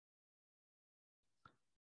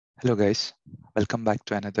Hello guys, welcome back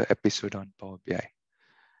to another episode on Power BI.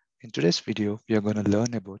 In today's video, we are going to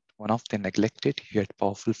learn about one of the neglected yet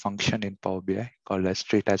powerful function in Power BI called as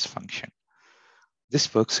Treatas Function.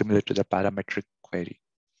 This works similar to the parametric query.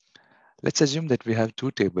 Let's assume that we have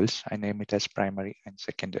two tables. I name it as primary and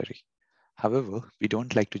secondary. However, we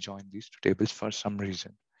don't like to join these two tables for some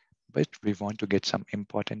reason, but we want to get some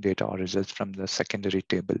important data or results from the secondary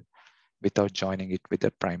table without joining it with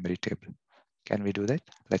the primary table. Can we do that?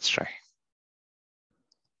 Let's try.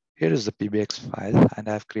 Here is the PBX file, and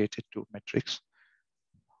I've created two metrics.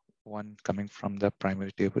 One coming from the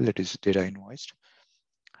primary table, that is data invoiced,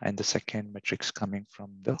 and the second metrics coming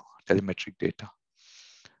from the telemetric data.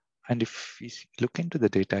 And if we look into the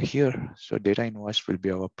data here, so data invoiced will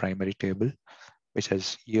be our primary table, which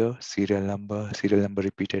has year, serial number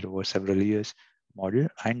repeated over several years, model,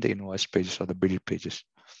 and the invoice pages or the bill pages.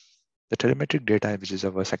 The telemetric data, which is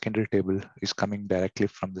our secondary table, is coming directly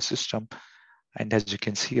from the system. And as you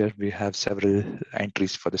can see here, we have several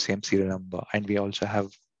entries for the same serial number, and we also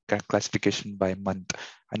have classification by month,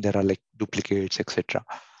 and there are like duplicates, etc.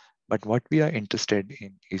 But what we are interested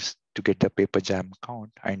in is to get the paper jam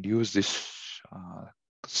count and use this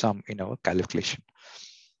sum in our calculation.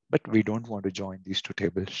 But we don't want to join these two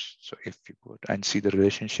tables. So if you go and see the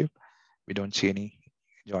relationship, we don't see any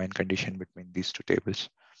join condition between these two tables.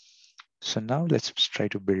 So now let's try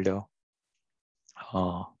to build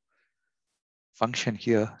a function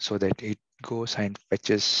here so that it goes and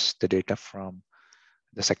fetches the data from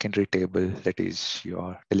the secondary table, that is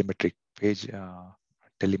your telemetric page,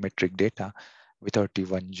 telemetric data, without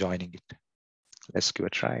even joining it. Let's give a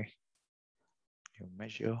try. New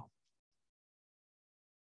measure.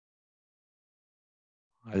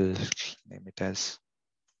 I'll name it as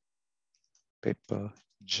paper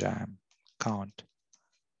jam count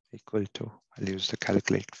equal to, I'll use the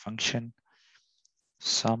calculate function,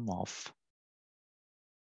 sum of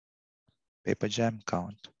paper jam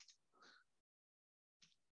count,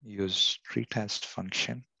 use Treatas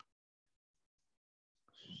function,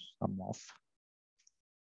 sum of,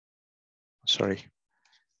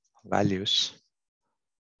 values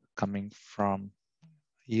coming from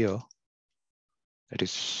year, that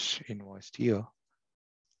is invoiced year,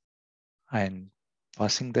 and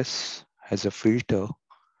passing this as a filter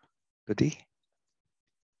to the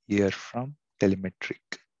year from telemetric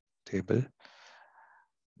table.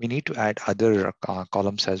 We need to add other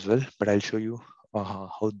columns as well, but I'll show you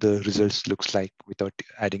how the results looks like without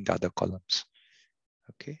adding the other columns.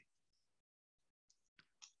 Okay.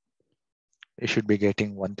 You should be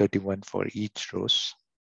getting 131 for each rows.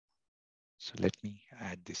 So let me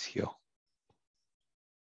add this here.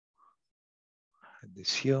 Add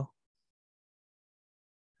this here.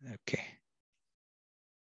 Okay.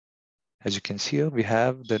 As you can see here, we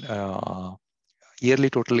have the yearly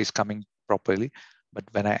total is coming properly, but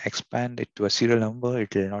when I expand it to a serial number,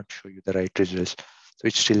 it will not show you the right results. So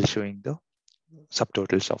it's still showing the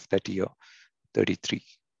subtotals of that year, 33.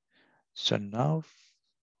 So now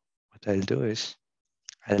what I'll do is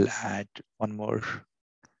I'll add one more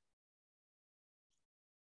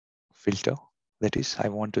filter. That is, I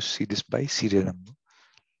want to see this by serial number.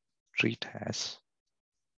 Treat as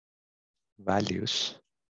values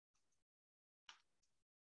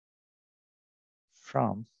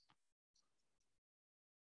from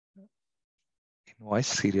invoice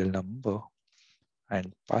serial number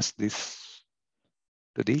and pass this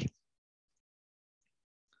to the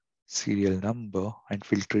serial number and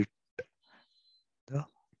filter it the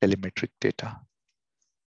telemetric data.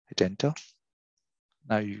 Hit enter.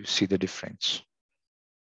 Now you see the difference.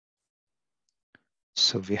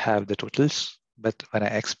 So we have the totals, but when I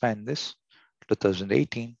expand this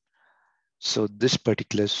 2018, so this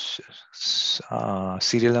particular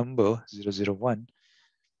serial number 001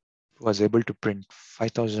 was able to print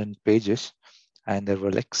 5,000 pages, and there were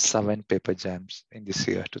like 7 paper jams in this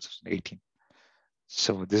year 2018.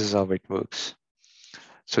 So this is how it works.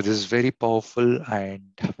 So this is very powerful and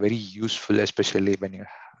very useful, especially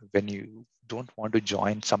when you don't want to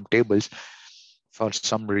join some tables for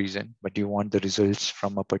some reason, but you want the results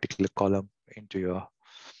from a particular column into your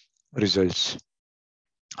results.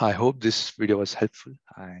 I hope this video was helpful,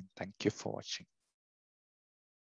 and thank you for watching.